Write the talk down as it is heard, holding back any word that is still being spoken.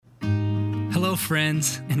Hello,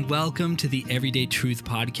 friends, and welcome to the Everyday Truth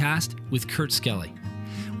Podcast with Kurt Skelly.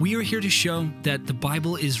 We are here to show that the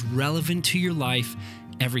Bible is relevant to your life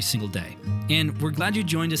every single day. And we're glad you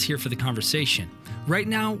joined us here for the conversation. Right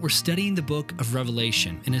now, we're studying the book of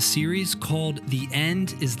Revelation in a series called The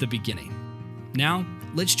End is the Beginning. Now,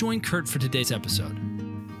 let's join Kurt for today's episode.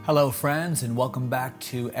 Hello, friends, and welcome back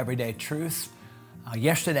to Everyday Truth.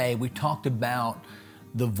 Yesterday, we talked about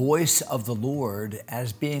the voice of the Lord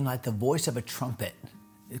as being like the voice of a trumpet.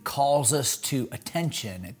 It calls us to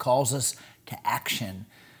attention. It calls us to action.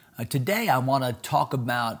 Today, I want to talk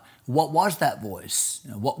about what was that voice?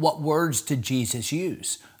 What words did Jesus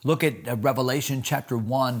use? Look at Revelation chapter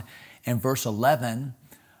 1 and verse 11,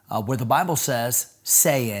 where the Bible says,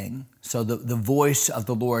 saying, so the voice of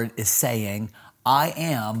the Lord is saying, I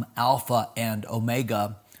am Alpha and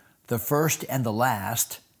Omega, the first and the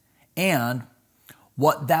last, and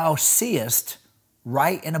what thou seest,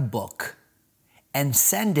 write in a book, and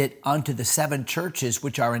send it unto the seven churches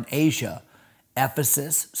which are in Asia,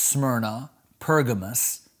 Ephesus, Smyrna,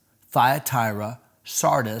 Pergamos, Thyatira,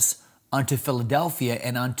 Sardis, unto Philadelphia,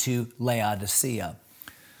 and unto Laodicea.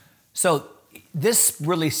 So this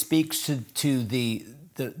really speaks to the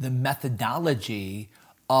methodology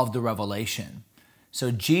of the revelation. So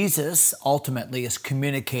Jesus ultimately is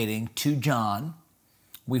communicating to John.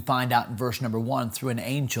 We find out in verse number 1 through an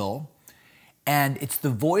angel, and it's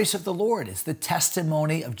the voice of the Lord. It's the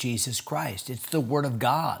testimony of Jesus Christ. It's the word of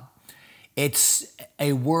God. It's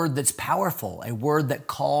a word that's powerful, a word that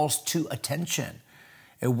calls to attention,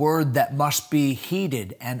 a word that must be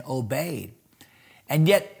heeded and obeyed. And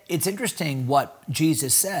yet, it's interesting what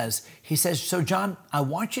Jesus says. He says, so John, I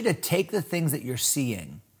want you to take the things that you're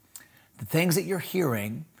seeing, the things that you're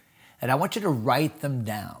hearing, and I want you to write them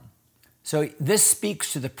down. So this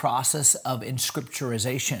speaks to the process of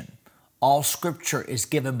inscripturization. All scripture is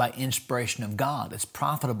given by inspiration of God. It's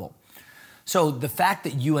profitable. So the fact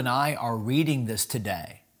that you and I are reading this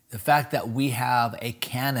today, the fact that we have a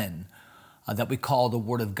canon that we call the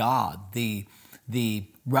Word of God, the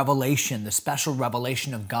revelation, the special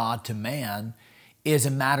revelation of God to man, is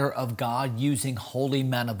a matter of God using holy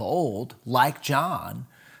men of old, like John,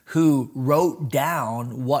 who wrote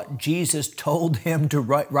down what Jesus told him to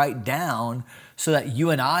write down so that you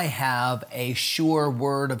and I have a sure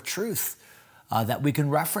word of truth that we can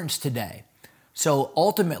reference today. So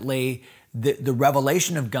ultimately, the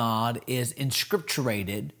revelation of God is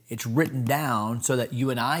inscripturated. It's written down so that you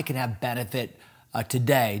and I can have benefit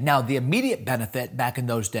today. Now, the immediate benefit back in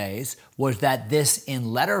those days was that this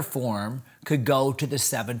in letter form could go to the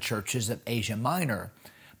seven churches of Asia Minor.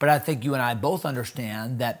 But I think you and I both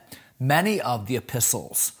understand that many of the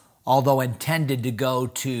epistles, although intended to go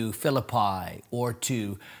to Philippi or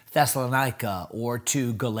to Thessalonica or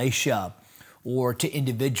to Galatia or to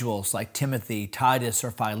individuals like Timothy, Titus, or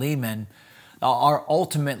Philemon, are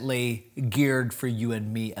ultimately geared for you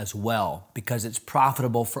and me as well, because it's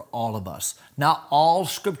profitable for all of us. Not all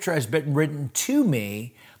scripture has been written to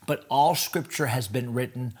me, but all scripture has been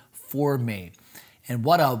written for me. And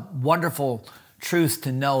what a wonderful truth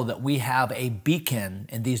to know that we have a beacon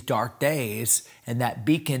in these dark days, and that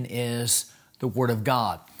beacon is the Word of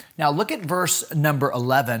God. Now look at verse number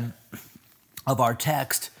 11 of our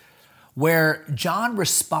text, where John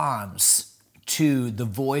responds to the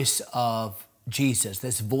voice of Jesus,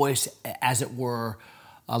 this voice, as it were,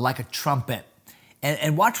 like a trumpet.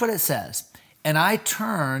 And watch what it says. And I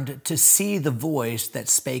turned to see the voice that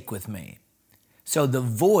spake with me. So the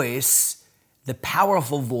voice, the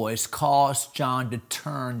powerful voice, caused John to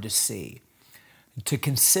turn to see, to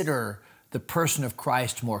consider the person of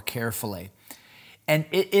Christ more carefully. And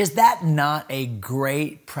is that not a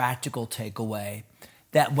great practical takeaway?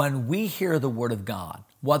 That when we hear the Word of God,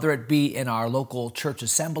 whether it be in our local church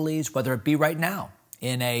assemblies, whether it be right now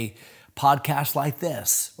in a podcast like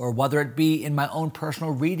this, or whether it be in my own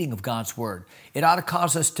personal reading of God's Word, it ought to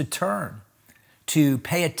cause us to turn, to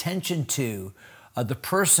pay attention to the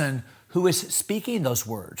person who is speaking those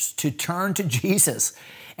words, to turn to Jesus.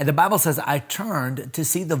 And the Bible says, I turned to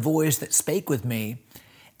see the voice that spake with me,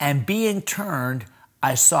 and being turned,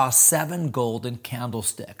 I saw 7 golden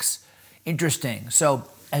candlesticks. Interesting. So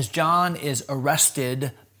as John is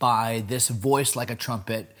arrested by this voice like a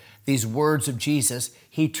trumpet, these words of Jesus,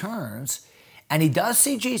 he turns and he does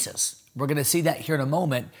see Jesus. We're going to see that here in a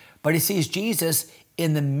moment, but he sees Jesus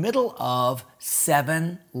in the middle of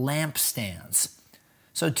 7 lampstands.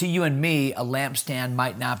 So to you and me, a lampstand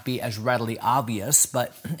might not be as readily obvious,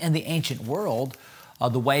 but in the ancient world,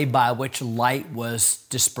 the way by which light was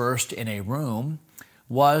dispersed in a room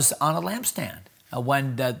was on a lampstand.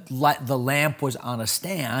 When the lamp was on a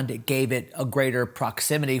stand, it gave it a greater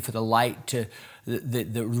proximity for the light to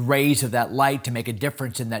the rays of that light to make a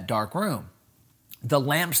difference in that dark room. The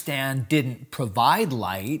lampstand didn't provide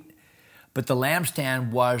light, but the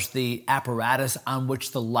lampstand was the apparatus on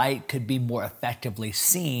which the light could be more effectively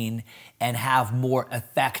seen and have more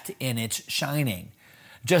effect in its shining.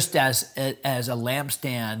 Just as a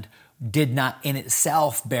lampstand did not in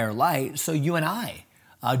itself bear light, so you and I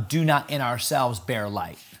do not in ourselves bear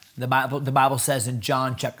light. The Bible says in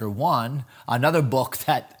John chapter 1, another book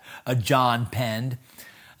that John penned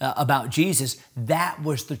about Jesus, that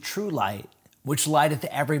was the true light, which lighteth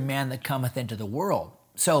every man that cometh into the world.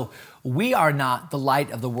 So we are not the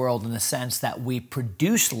light of the world in the sense that we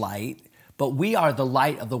produce light, but we are the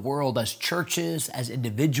light of the world as churches, as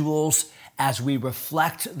individuals, as we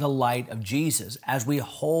reflect the light of Jesus, as we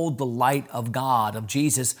hold the light of God, of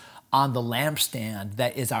Jesus, on the lampstand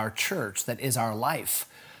that is our church, that is our life.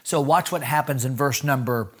 So watch what happens in verse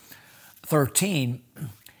number 13.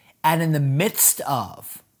 And in the midst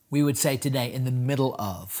of, we would say today, in the middle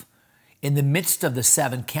of, in the midst of the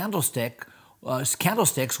seven candlesticks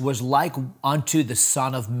was like unto the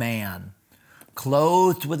Son of Man,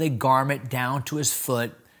 clothed with a garment down to his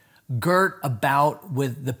foot, girt about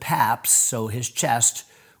with the paps, so his chest,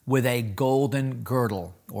 with a golden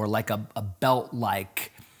girdle, or like a belt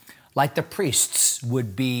like the priests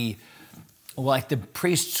would be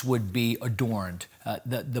adorned.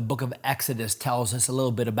 The book of Exodus tells us a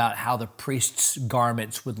little bit about how the priests'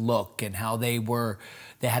 garments would look and how they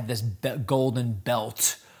had this golden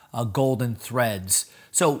belt, golden threads.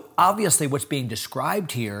 So obviously what's being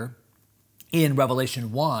described here in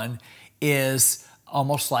Revelation 1 is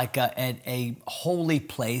almost like a holy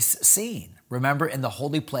place scene. Remember, in the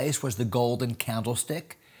holy place was the golden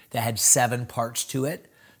candlestick that had 7 parts to it.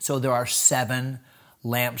 So there are 7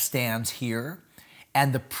 lampstands here.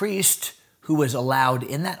 And the priest who was allowed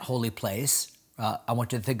in that holy place, I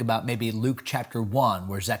want you to think about maybe Luke chapter 1,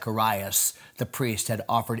 where Zacharias, the priest, had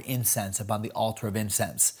offered incense upon the altar of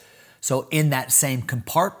incense. So in that same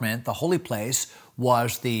compartment, the holy place,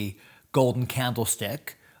 was the golden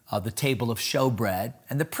candlestick, the table of showbread,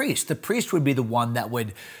 and the priest. The priest would be the one that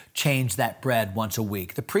would change that bread once a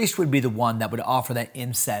week. The priest would be the one that would offer that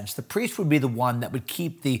incense. The priest would be the one that would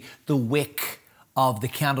keep the wick of the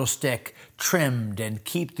candlestick trimmed and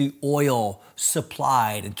keep the oil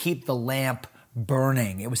supplied and keep the lamp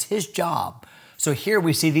burning. It was his job. So here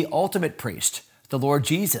we see the ultimate priest, the Lord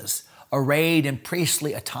Jesus, arrayed in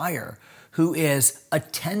priestly attire, who is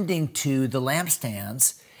attending to the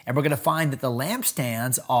lampstands. And we're going to find that the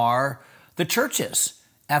lampstands are the churches,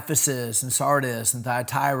 Ephesus and Sardis and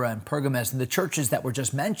Thyatira and Pergamos, and the churches that were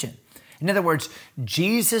just mentioned. In other words,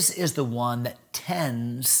 Jesus is the one that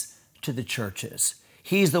tends to the churches.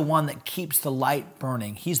 He's the one that keeps the light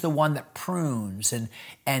burning. He's the one that prunes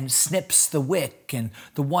and snips the wick, and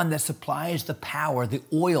the one that supplies the power, the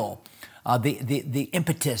oil, the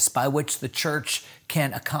impetus by which the church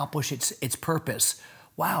can accomplish its purpose.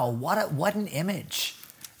 Wow, what an image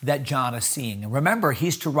that John is seeing. And remember,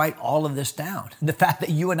 he's to write all of this down. The fact that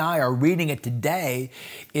you and I are reading it today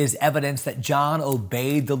is evidence that John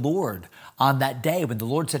obeyed the Lord on that day when the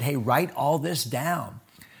Lord said, hey, write all this down.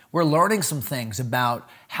 We're learning some things about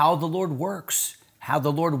how the Lord works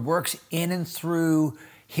in and through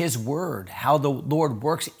his word, how the Lord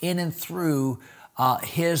works in and through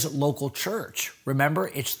his local church.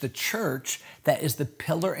 Remember, it's the church that is the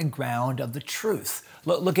pillar and ground of the truth.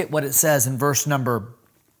 Look at what it says in verse number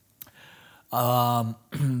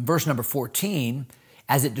 14,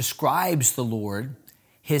 as it describes the Lord.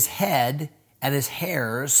 His head and his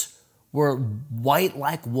hairs were white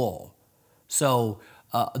like wool. So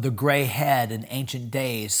the gray head in ancient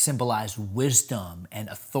days symbolized wisdom and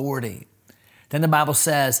authority. Then the Bible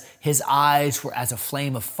says his eyes were as a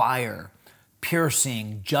flame of fire,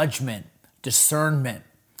 piercing judgment, discernment,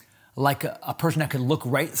 like a person that could look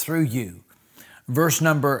right through you. Verse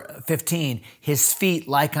number 15, his feet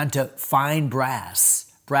like unto fine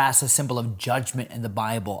brass. Brass, a symbol of judgment in the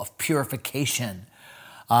Bible, of purification.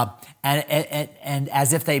 And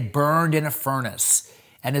as if they burned in a furnace.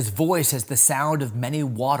 And his voice as the sound of many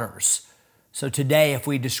waters. So today, if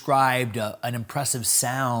we described an impressive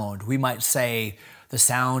sound, we might say the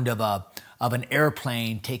sound of an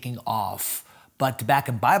airplane taking off. But back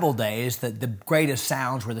in Bible days, the greatest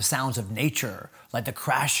sounds were the sounds of nature, like the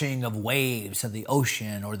crashing of waves of the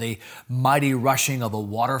ocean or the mighty rushing of a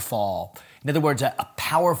waterfall. In other words, a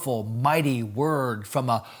powerful, mighty word from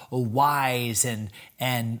a wise and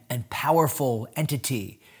powerful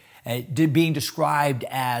entity. Being described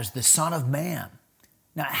as the Son of Man.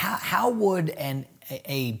 Now, how would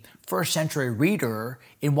a first century reader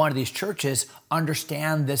in one of these churches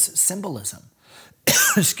understand this symbolism?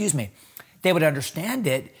 Excuse me. They would understand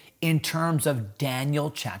it in terms of Daniel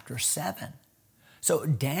chapter 7. So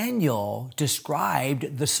Daniel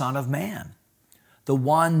described the Son of Man, the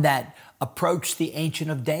one that approached the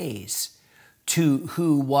Ancient of Days,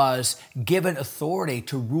 who was given authority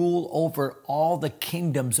to rule over all the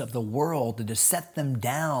kingdoms of the world and to set them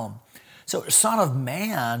down. So Son of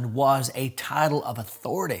Man was a title of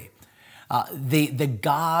authority. The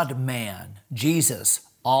God-man, Jesus,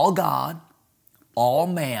 all God, all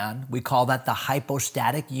man, we call that the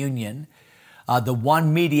hypostatic union, the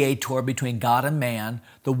one mediator between God and man,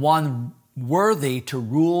 the one worthy to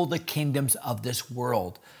rule the kingdoms of this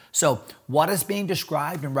world. So what is being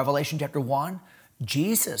described in Revelation chapter 1?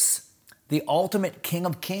 Jesus, the ultimate King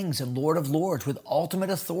of Kings and Lord of Lords with ultimate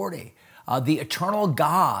authority, the eternal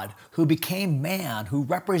God who became man, who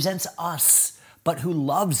represents us, but who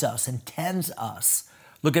loves us and tends us.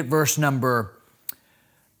 Look at verse number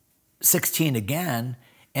 16 again.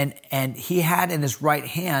 And he had in his right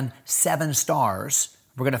hand 7 stars.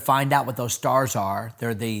 We're going to find out what those stars are.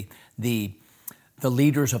 They're the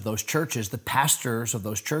leaders of those churches, the pastors of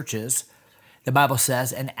those churches. The Bible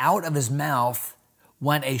says, and out of his mouth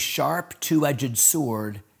went a sharp two-edged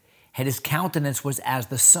sword, and his countenance was as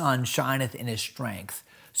the sun shineth in his strength.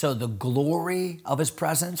 So the glory of his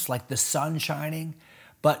presence, like the sun shining.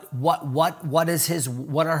 But what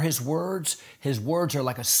are his words? His words are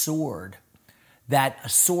like a sword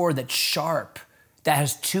that's sharp, that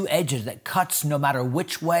has 2 edges, that cuts no matter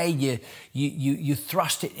which way you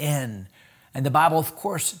thrust it in. And the Bible, of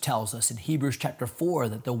course, tells us in Hebrews chapter 4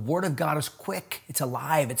 that the word of God is quick, it's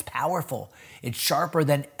alive, it's powerful, it's sharper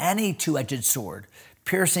than any 2-edged sword,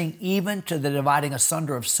 piercing even to the dividing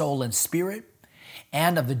asunder of soul and spirit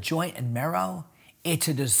and of the joint and marrow. It's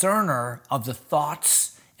a discerner of the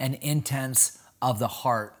thoughts and intents of the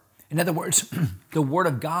heart. In other words, the word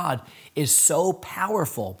of God is so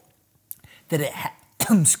powerful that it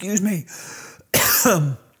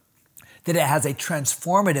that it has a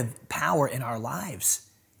transformative power in our lives.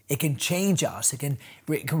 It can change us. It can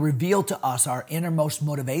reveal to us our innermost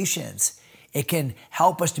motivations. It can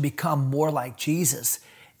help us to become more like Jesus.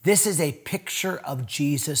 This is a picture of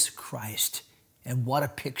Jesus Christ, and what a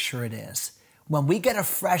picture it is. When we get a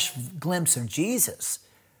fresh glimpse of Jesus,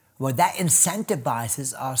 well, that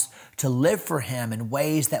incentivizes us to live for him in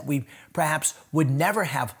ways that we perhaps would never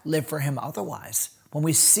have lived for him otherwise. When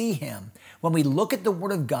we see him, when we look at the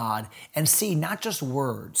Word of God and see not just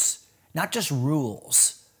words, not just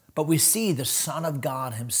rules, but we see the Son of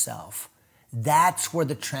God himself, that's where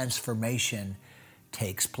the transformation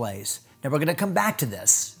takes place. Now, we're going to come back to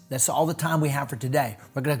this. That's all the time we have for today.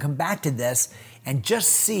 We're going to come back to this and just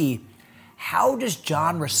see, how does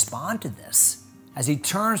John respond to this? As he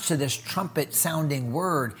turns to this trumpet-sounding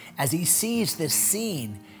word, as he sees this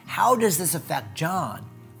scene, how does this affect John?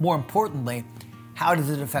 More importantly, how does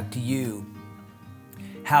it affect you?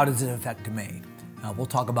 How does it affect me? We'll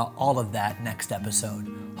talk about all of that next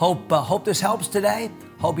episode. Hope this helps today.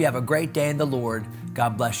 Hope you have a great day in the Lord.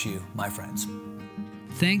 God bless you, my friends.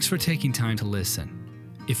 Thanks for taking time to listen.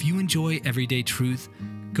 If you enjoy Everyday Truth,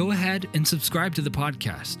 go ahead and subscribe to the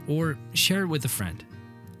podcast or share it with a friend.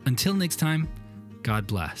 Until next time, God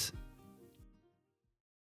bless.